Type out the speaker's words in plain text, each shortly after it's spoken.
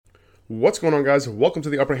What's going on, guys? Welcome to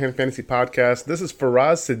the Upper Hand Fantasy Podcast. This is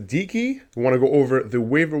Faraz Siddiqui. We want to go over the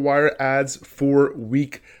waiver wire ads for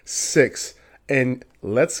Week 6, and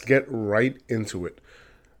let's get right into it.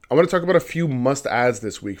 I want to talk about a few must-adds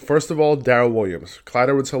this week. First of all, Darrell Williams. Clyde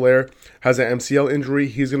Edwards-Helaire has an MCL injury.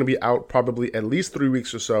 He's going to be out probably at least 3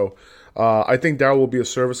 weeks or so. I think Darrell will be a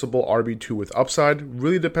serviceable RB2 with upside.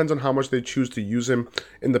 Really depends on how much they choose to use him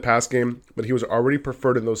in the pass game, but he was already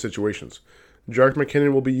preferred in those situations. Jerick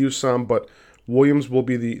McKinnon will be used some, but Williams will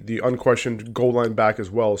be the unquestioned goal line back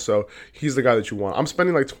as well. So he's the guy that you want. I'm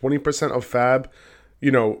spending like 20% of fab,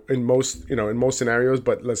 in most scenarios.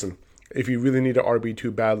 But listen, if you really need an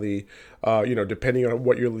RB2 badly, depending on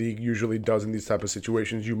what your league usually does in these type of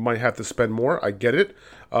situations, you might have to spend more. I get it.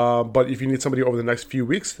 But if you need somebody over the next few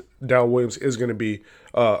weeks, Darrell Williams is going to be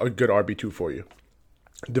a good RB2 for you.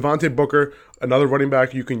 Devontae Booker, another running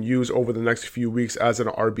back you can use over the next few weeks as an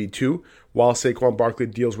RB2 while Saquon Barkley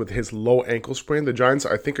deals with his low ankle sprain. The Giants,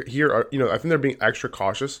 I think they're being extra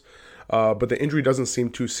cautious, but the injury doesn't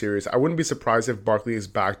seem too serious. I wouldn't be surprised if Barkley is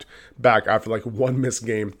back after like one missed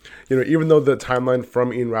game. Even though the timeline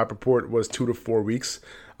from Ian Rappaport was 2 to 4 weeks,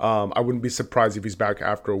 I wouldn't be surprised if he's back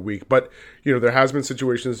after a week. But, there has been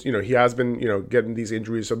situations, he has been, getting these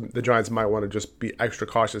injuries. So the Giants might want to just be extra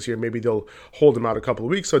cautious here. Maybe they'll hold him out a couple of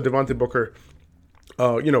weeks. So Devontae Booker,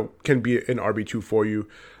 can be an RB2 for you,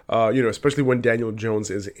 especially when Daniel Jones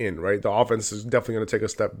is in, right? The offense is definitely going to take a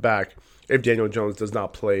step back if Daniel Jones does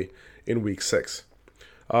not play in week 6.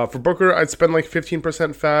 For Booker, I'd spend like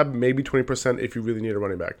 15% fab, maybe 20% if you really need a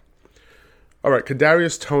running back. All right,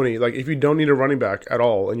 Kadarius Toney, like if you don't need a running back at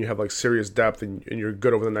all and you have like serious depth and you're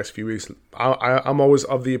good over the next few weeks, I'm always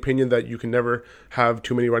of the opinion that you can never have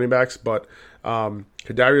too many running backs, but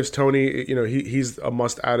Kadarius Toney, he's a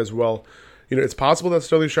must-add as well. It's possible that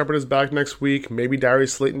Sterling Shepard is back next week, maybe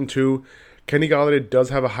Darius Slayton too. Kenny Golladay does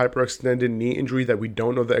have a hyperextended knee injury that we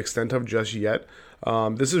don't know the extent of just yet.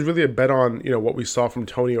 This is really a bet on, what we saw from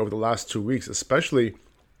Toney over the last 2 weeks, especially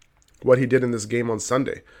what he did in this game on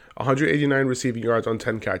Sunday. 189 receiving yards on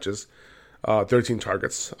 10 catches, 13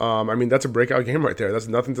 targets. That's a breakout game right there. That's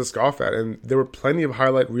nothing to scoff at. And there were plenty of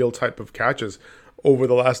highlight reel type of catches over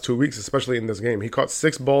the last 2 weeks, especially in this game. He caught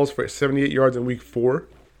 6 balls for 78 yards in week 4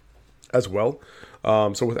 as well.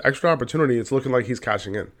 So with extra opportunity, it's looking like he's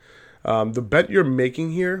cashing in. The bet you're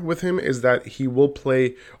making here with him is that he will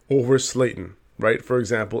play over Slayton, right? For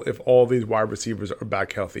example, if all these wide receivers are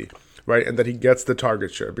back healthy, right? And that he gets the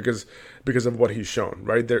target share because of what he's shown,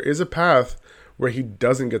 right? There is a path where he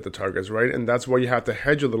doesn't get the targets, right? And that's why you have to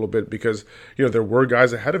hedge a little bit because, there were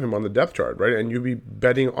guys ahead of him on the depth chart, right? And you'd be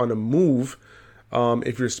betting on a move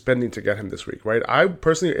if you're spending to get him this week, right? I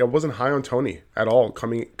wasn't high on Toney at all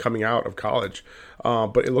coming out of college,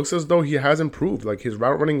 but it looks as though he has improved. Like his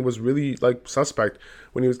route running was really like suspect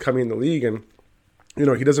when he was coming in the league, and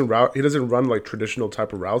he doesn't run like traditional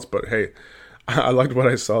type of routes, but hey, I liked what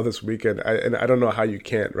I saw this weekend, and I don't know how you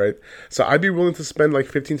can't, right? So I'd be willing to spend like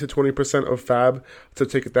 15 to 20% of fab to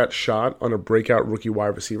take that shot on a breakout rookie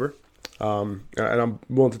wide receiver. And I'm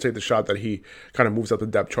willing to take the shot that he kind of moves up the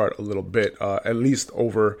depth chart a little bit, at least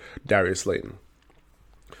over Darius Slayton.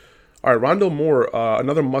 All right, Rondale Moore,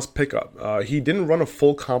 another must pickup. He didn't run a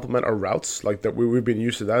full complement of routes like that. We've been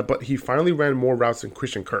used to that, but he finally ran more routes than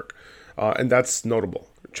Christian Kirk, and that's notable.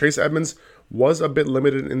 Chase Edmonds was a bit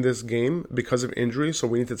limited in this game because of injury, so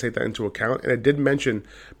we need to take that into account. And I did mention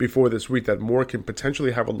before this week that Moore can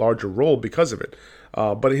potentially have a larger role because of it.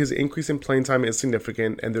 But his increase in playing time is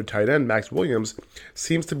significant, and their tight end, Max Williams,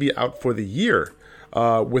 seems to be out for the year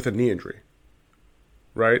with a knee injury.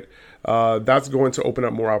 Right? That's going to open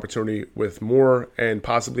up more opportunity with Moore and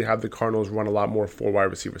possibly have the Cardinals run a lot more 4 wide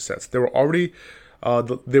receiver sets. They were already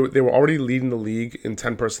leading the league in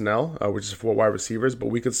 10 personnel, which is 4 wide receivers, but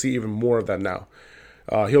we could see even more of that now.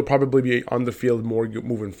 He'll probably be on the field more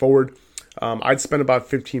moving forward. I'd spend about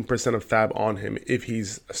 15% of fab on him if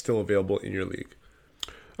he's still available in your league.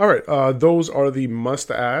 All right, those are the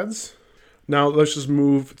must-adds. Now let's just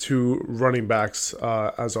move to running backs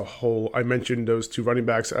as a whole. I mentioned those 2 running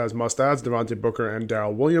backs as must-adds, Devontae Booker and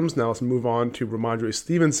Darrell Williams. Now let's move on to Ramondre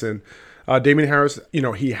Stevenson. Damian Harris,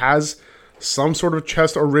 he has some sort of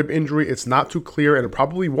chest or rib injury. It's not too clear, and it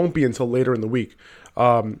probably won't be until later in the week,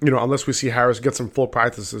 unless we see Harris get some full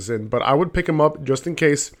practices in. But I would pick him up just in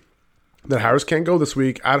case that Harris can't go this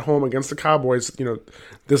week at home against the Cowboys.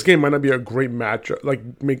 This game might not be a great match,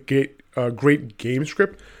 make it a great game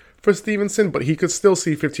script for Stevenson, but he could still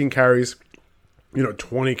see 15 carries,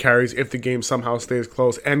 20 carries if the game somehow stays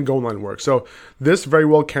close and goal line work. So this very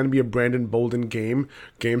well can be a Brandon Bolden game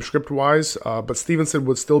script-wise, but Stevenson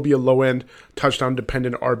would still be a low-end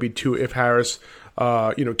touchdown-dependent RB2 if Harris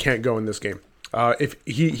can't go in this game. If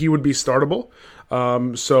he would be startable.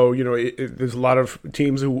 So, there's a lot of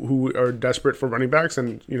teams who are desperate for running backs,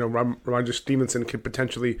 and, Roger Stevenson can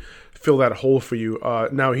potentially fill that hole for you.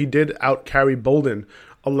 Now, he did out-carry Bolden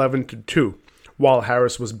 11-2 while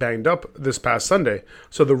Harris was banged up this past Sunday.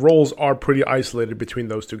 So the roles are pretty isolated between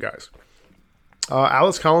those two guys.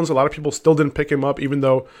 Alex Collins, a lot of people still didn't pick him up, even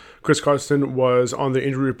though Chris Carson was on the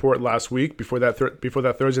injury report last week before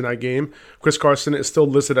that Thursday night game. Chris Carson is still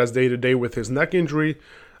listed as day-to-day with his neck injury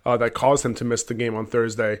that caused him to miss the game on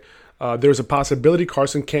Thursday. There's a possibility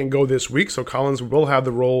Carson can't go this week, so Collins will have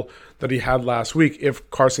the role that he had last week if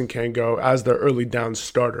Carson can't go as the early down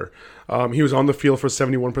starter. He was on the field for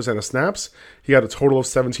 71% of snaps. He had a total of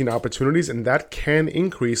 17 opportunities, and that can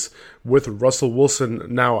increase with Russell Wilson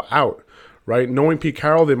now out. Right, knowing Pete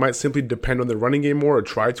Carroll, they might simply depend on the running game more, or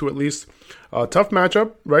try to at least. Tough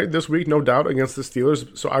matchup, right, this week, no doubt, against the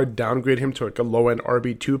Steelers. So I would downgrade him to like a low-end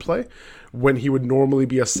RB2 play when he would normally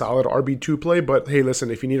be a solid RB2 play. But hey, listen,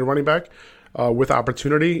 if you need a running back with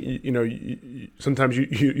opportunity, sometimes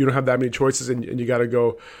you don't have that many choices, and you got to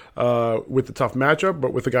go with the tough matchup,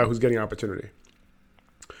 but with a guy who's getting opportunity.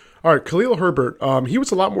 All right, Khalil Herbert, he was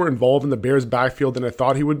a lot more involved in the Bears' backfield than I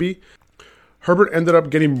thought he would be. Herbert ended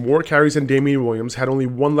up getting more carries than Damian Williams, had only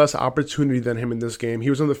one less opportunity than him in this game.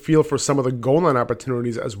 He was on the field for some of the goal line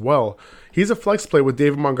opportunities as well. He's a flex play with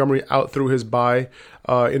David Montgomery out through his bye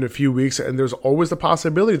in a few weeks, and there's always the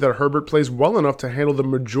possibility that Herbert plays well enough to handle the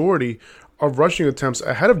majority of rushing attempts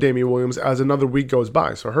ahead of Damian Williams as another week goes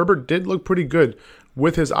by. So Herbert did look pretty good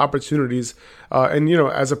with his opportunities. And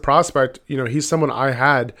as a prospect, he's someone I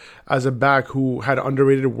had as a back who had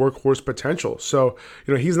underrated workhorse potential. So,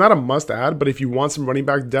 he's not a must-add, but if you want some running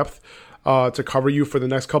back depth to cover you for the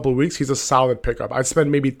next couple of weeks, he's a solid pickup. I'd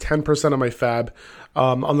spend maybe 10% of my fab,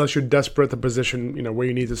 unless you're desperate at the position, where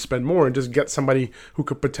you need to spend more, and just get somebody who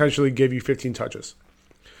could potentially give you 15 touches.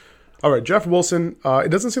 All right, Jeff Wilson. It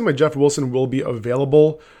doesn't seem like Jeff Wilson will be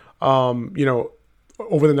available,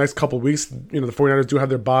 over the next couple of weeks. The 49ers do have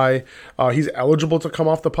their bye. He's eligible to come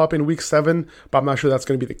off the pup in week 7, but I'm not sure that's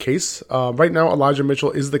going to be the case. Right now, Elijah Mitchell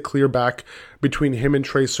is the clear back between him and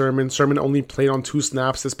Trey Sermon. Sermon only played on 2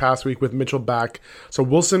 snaps this past week with Mitchell back. So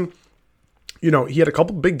Wilson, he had a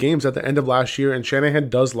couple big games at the end of last year, and Shanahan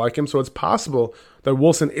does like him. So it's possible that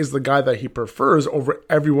Wilson is the guy that he prefers over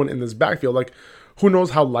everyone in this backfield. Who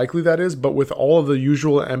knows how likely that is, but with all of the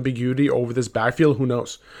usual ambiguity over this backfield, who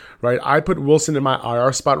knows, right? I put Wilson in my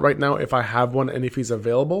IR spot right now if I have one and if he's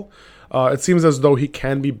available. It seems as though he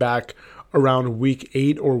can be back around week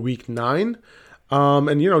 8 or week 9.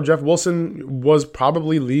 And Jeff Wilson was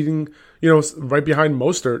probably leading, right behind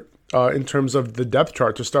Mostert in terms of the depth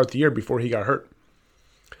chart to start the year before he got hurt.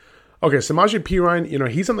 Okay, Samaje Perine,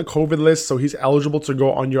 he's on the COVID list, so he's eligible to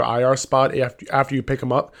go on your IR spot after you pick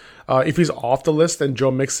him up. If he's off the list and Joe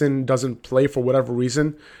Mixon doesn't play for whatever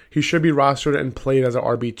reason, he should be rostered and played as an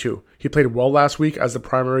RB2. He played well last week as the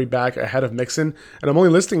primary back ahead of Mixon, and I'm only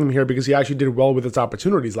listing him here because he actually did well with his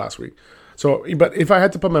opportunities last week. So, but if I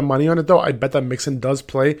had to put my money on it, though, I'd bet that Mixon does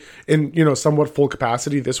play in, somewhat full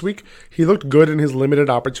capacity this week. He looked good in his limited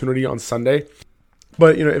opportunity on Sunday.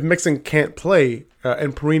 But, if Mixon can't play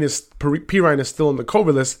and Perine is still on the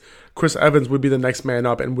COVID list, Chris Evans would be the next man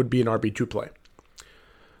up and would be an RB2 play.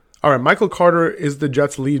 All right, Michael Carter is the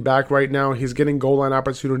Jets' lead back right now. He's getting goal line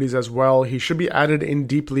opportunities as well. He should be added in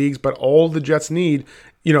deep leagues, but all the Jets need,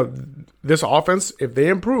 this offense, if they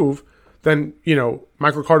improve, then,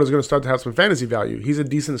 Michael Carter is going to start to have some fantasy value. He's a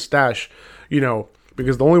decent stash,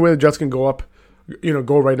 because the only way the Jets can go up,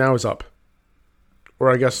 go right now is up. Or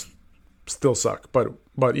I guess still suck,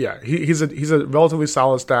 but yeah, he's a relatively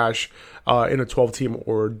solid stash in a 12-team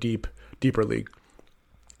or deeper league.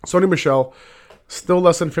 Sony Michel, still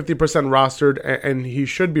less than 50% rostered, and he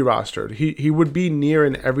should be rostered. He would be near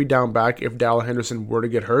an every down back if Darrell Henderson were to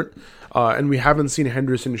get hurt, and we haven't seen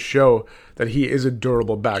Henderson show that he is a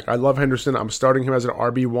durable back. I love Henderson. I'm starting him as an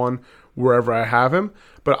RB1 wherever I have him,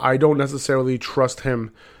 but I don't necessarily trust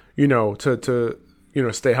him, to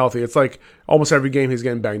stay healthy. It's like almost every game he's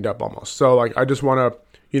getting banged up almost. So I just want to,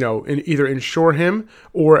 either insure him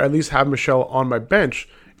or at least have Michelle on my bench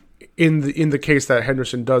in the case that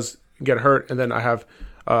Henderson does get hurt, and then I have,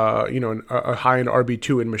 a high-end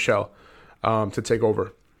RB2 in Michelle to take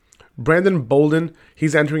over. Brandon Bolden,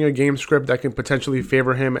 he's entering a game script that can potentially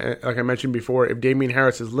favor him. Like I mentioned before, if Damian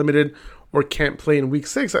Harris is limited or can't play in week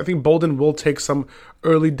 6, I think Bolden will take some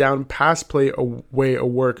early down pass play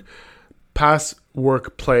work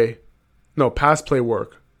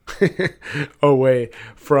away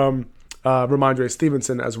from Ramondre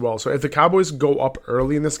Stevenson as well. So if the Cowboys go up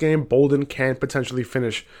early in this game, Bolden can potentially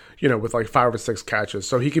finish, with like 5 or 6 catches.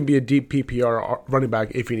 So he can be a deep PPR running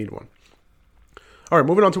back if you need one. All right,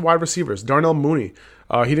 moving on to wide receivers. Darnell Mooney.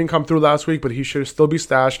 He didn't come through last week, but he should still be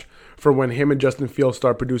stashed for when him and Justin Fields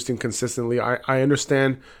start producing consistently. I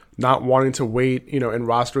understand not wanting to wait, and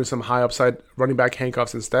rostering some high upside running back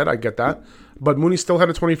handcuffs instead. I get that. But Mooney still had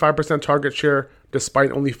a 25% target share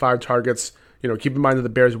despite only 5 targets. Keep in mind that the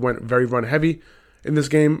Bears went very run heavy in this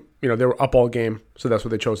game. They were up all game, so that's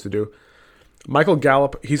what they chose to do. Michael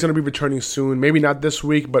Gallup, he's going to be returning soon. Maybe not this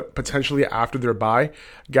week, but potentially after their bye.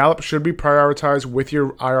 Gallup should be prioritized with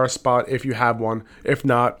your IR spot if you have one. If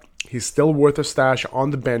not, he's still worth a stash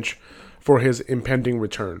on the bench for his impending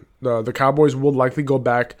return. The Cowboys will likely go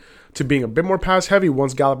back to being a bit more pass heavy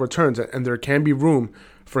once Gallup returns, and there can be room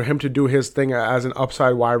for him to do his thing as an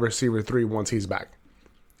upside wide receiver 3 once he's back.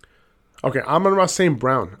 Okay, Amon-Ra St.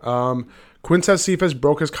 Brown. Quintez Cephas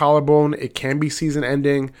broke his collarbone. It can be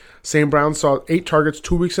season-ending. St. Brown saw 8 targets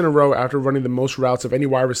 2 weeks in a row after running the most routes of any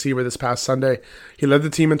wide receiver this past Sunday. He led the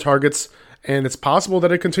team in targets, and it's possible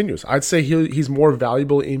that it continues. I'd say he's more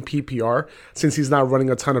valuable in PPR since he's not running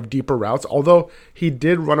a ton of deeper routes, although he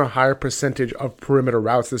did run a higher percentage of perimeter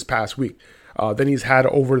routes this past week than he's had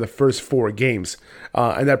over the first 4 games,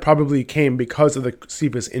 and that probably came because of the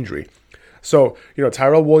Cephas injury. So,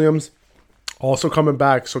 Tyrell Williams also coming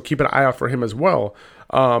back, so keep an eye out for him as well.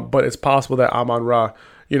 But it's possible that Amon-Ra,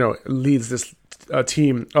 leads this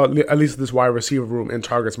team, at least this wide receiver room in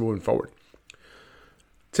targets moving forward.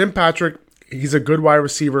 Tim Patrick, he's a good wide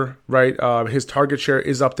receiver, right? His target share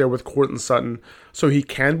is up there with Courtland Sutton, so he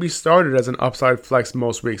can be started as an upside flex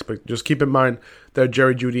most weeks. But just keep in mind that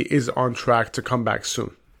Jerry Jeudy is on track to come back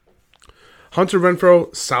soon. Hunter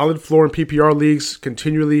Renfrow, solid floor in PPR leagues,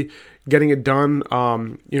 continually getting it done.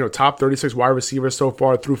 Top 36 wide receiver so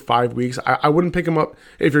far through 5 weeks. I wouldn't pick him up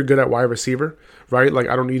if you're good at wide receiver, right? Like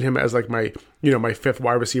I don't need him as like my 5th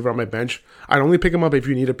wide receiver on my bench. I'd only pick him up if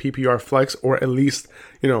you need a PPR flex or at least,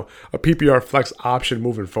 a PPR flex option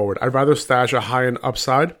moving forward. I'd rather stash a high end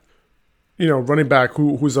upside, running back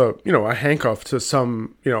who's a handcuff to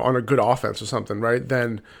some, on a good offense or something, right?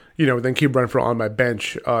 Then keep Renfrow on my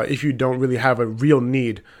bench if you don't really have a real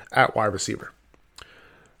need at wide receiver.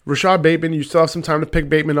 Rashad Bateman, you still have some time to pick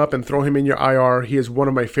Bateman up and throw him in your IR. He is one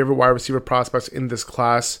of my favorite wide receiver prospects in this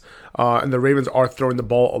class, and the Ravens are throwing the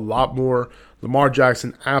ball a lot more. Lamar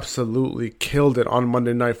Jackson absolutely killed it on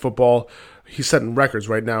Monday Night Football. He's setting records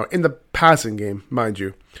right now in the passing game, mind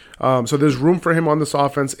you. So there's room for him on this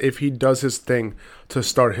offense if he does his thing to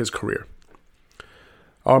start his career.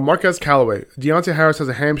 Marquez Callaway. Deontay Harris has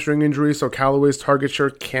a hamstring injury, so Callaway's target share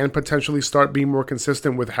can potentially start being more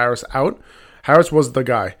consistent with Harris out. Harris was the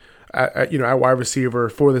guy at wide receiver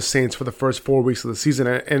for the Saints for the first 4 weeks of the season,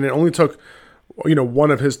 and it only took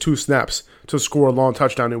one of his 2 snaps to score a long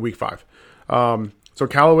touchdown in week 5. So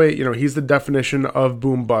Callaway, he's the definition of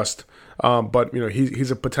boom bust, but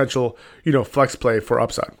he's a potential flex play for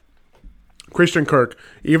upside. Christian Kirk,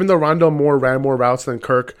 even though Rondale Moore ran more routes than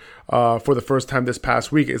Kirk for the first time this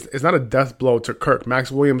past week, it's not a death blow to Kirk.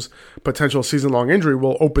 Max Williams' potential season-long injury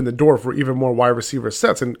will open the door for even more wide receiver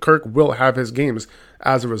sets, and Kirk will have his games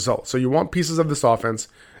as a result. So you want pieces of this offense,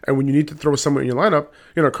 and when you need to throw someone in your lineup,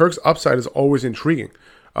 Kirk's upside is always intriguing,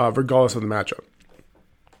 regardless of the matchup.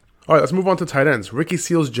 All right, let's move on to tight ends. Ricky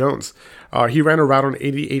Seals-Jones. He ran a route on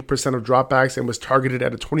 88% of dropbacks and was targeted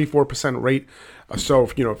at a 24% rate. So,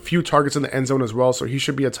 few targets in the end zone as well. So he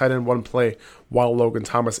should be a tight end 1 play while Logan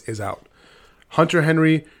Thomas is out. Hunter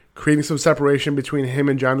Henry, creating some separation between him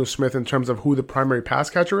and Jonnu Smith in terms of who the primary pass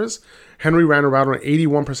catcher is. Henry ran a route on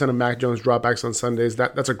 81% of Mac Jones dropbacks on Sundays.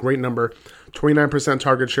 That's a great number. 29%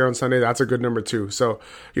 target share on Sunday. That's a good number too. So,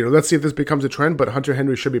 let's see if this becomes a trend, but Hunter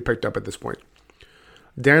Henry should be picked up at this point.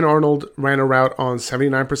 Dan Arnold ran a route on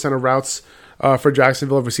 79% of routes for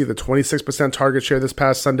Jacksonville. Received a 26% target share this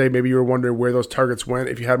past Sunday. Maybe you were wondering where those targets went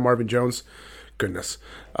if you had Marvin Jones. Goodness.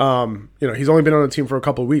 He's only been on the team for a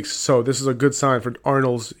couple of weeks, so this is a good sign for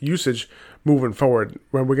Arnold's usage moving forward.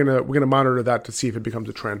 When we're gonna monitor that to see if it becomes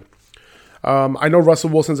a trend. I know Russell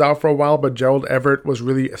Wilson's out for a while, but Gerald Everett was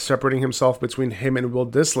really separating himself between him and Will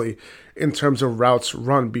Dissly in terms of routes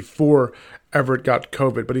run before Everett got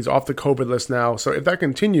COVID, but he's off the COVID list now. So if that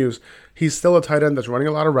continues, he's still a tight end that's running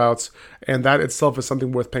a lot of routes, and that itself is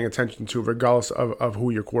something worth paying attention to regardless of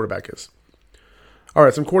who your quarterback is. All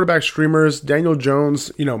right, some quarterback streamers. Daniel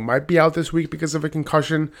Jones, might be out this week because of a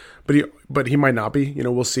concussion, but he might not be.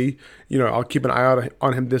 We'll see. I'll keep an eye out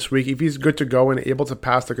on him this week. If he's good to go and able to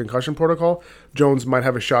pass the concussion protocol, Jones might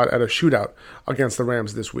have a shot at a shootout against the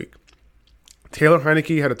Rams this week. Taylor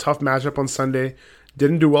Heineke had a tough matchup on Sunday.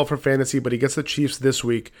 Didn't do well for fantasy, but he gets the Chiefs this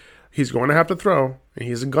week. He's going to have to throw, and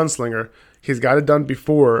he's a gunslinger. He's got it done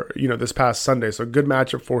before, this past Sunday, so good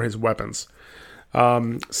matchup for his weapons.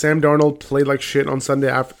 Sam Darnold played like shit on Sunday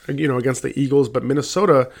after, against the Eagles, but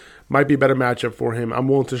Minnesota might be a better matchup for him. I'm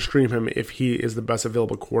willing to stream him if he is the best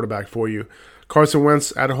available quarterback for you. Carson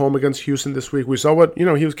Wentz at home against Houston this week. We saw what, he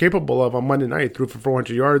was capable of on Monday night. Threw for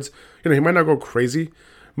 400 yards. He might not go crazy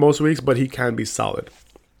most weeks, but he can be solid.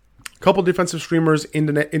 Couple defensive streamers,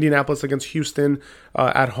 Indianapolis against Houston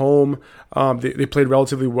at home. They played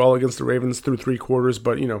relatively well against the Ravens through 3 quarters,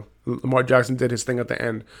 but, Lamar Jackson did his thing at the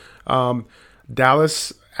end.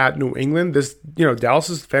 Dallas at New England.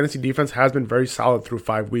 Dallas's fantasy defense has been very solid through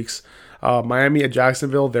 5 weeks. Miami at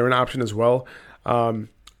Jacksonville, they're an option as well.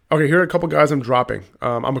 Okay, here are a couple guys I'm dropping.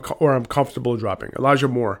 I'm comfortable dropping. Elijah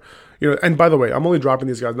Moore. And by the way, I'm only dropping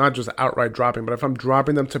these guys, not just outright dropping, but if I'm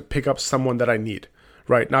dropping them to pick up someone that I need,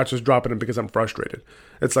 right? Not just dropping them because I'm frustrated.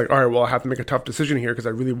 It's like, all right, well, I have to make a tough decision here because I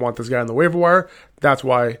really want this guy on the waiver wire. That's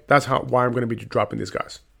why I'm going to be dropping these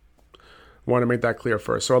guys. Want to make that clear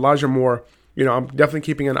first. So Elijah Moore, I'm definitely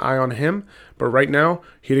keeping an eye on him, but right now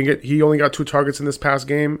he only got 2 targets in this past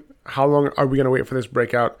game. How long are we going to wait for this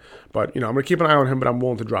breakout? But, I'm going to keep an eye on him, but I'm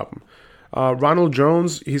willing to drop him. Ronald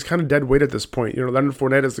Jones, he's kind of dead weight at this point. Leonard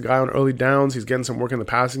Fournette is the guy on early downs. He's getting some work in the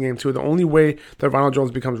passing game too. The only way that Ronald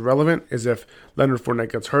Jones becomes relevant is if Leonard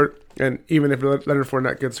Fournette gets hurt. And even if Leonard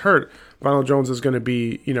Fournette gets hurt, Ronald Jones is going to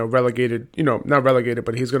be, relegated, not relegated,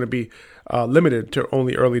 but he's going to be limited to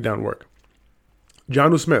only early down work.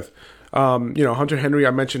 Jonnu Smith. Hunter Henry,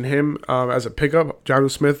 I mentioned him as a pickup. Jonnu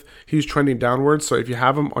Smith, he's trending downwards. So if you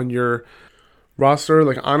have him on your roster,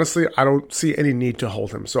 honestly, I don't see any need to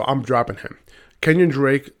hold him. So I'm dropping him. Kenyon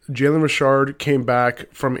Drake, Jalen Richard came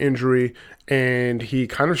back from injury, and he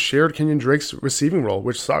kind of shared Kenyon Drake's receiving role,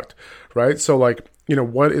 which sucked, right? So,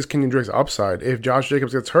 what is Kenyon Drake's upside? If Josh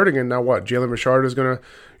Jacobs gets hurt again, now what? Jalen Richard is going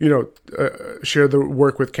to, share the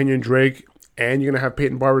work with Kenyon Drake, and you're going to have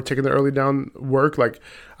Peyton Barber taking the early down work.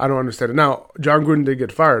 I don't understand it. Now, John Gruden did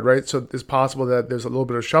get fired, right? So it's possible that there's a little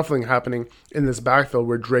bit of shuffling happening in this backfield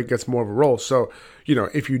where Drake gets more of a role. So,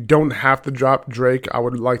 if you don't have to drop Drake, I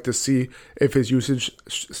would like to see if his usage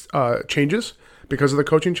changes because of the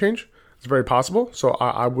coaching change. It's very possible. So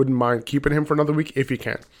I wouldn't mind keeping him for another week if you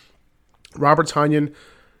can. Robert Tonyan,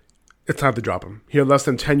 it's time to drop him. He had less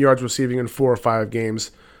than 10 yards receiving in 4 or 5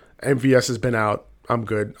 games. MVS has been out. I'm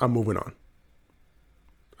good. I'm moving on.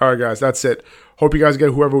 All right, guys, that's it. Hope you guys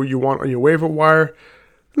get whoever you want on your waiver wire.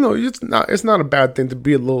 No, it's not a bad thing to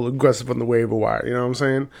be a little aggressive on the waiver wire. You know what I'm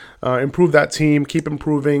saying? Improve that team. Keep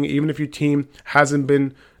improving. Even if your team hasn't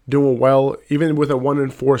been doing well, even with a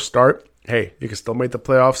 1-4 start, hey, you can still make the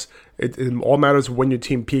playoffs. It all matters when your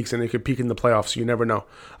team peaks, and it could peak in the playoffs. So you never know.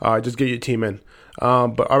 Just get your team in.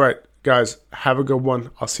 But all right, guys, have a good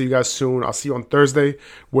one. I'll see you guys soon. I'll see you on Thursday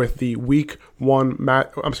with the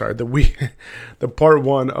the part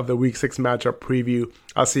 1 of the week 6 matchup preview.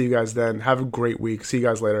 I'll see you guys then. Have a great week. See you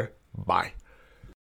guys later. Bye.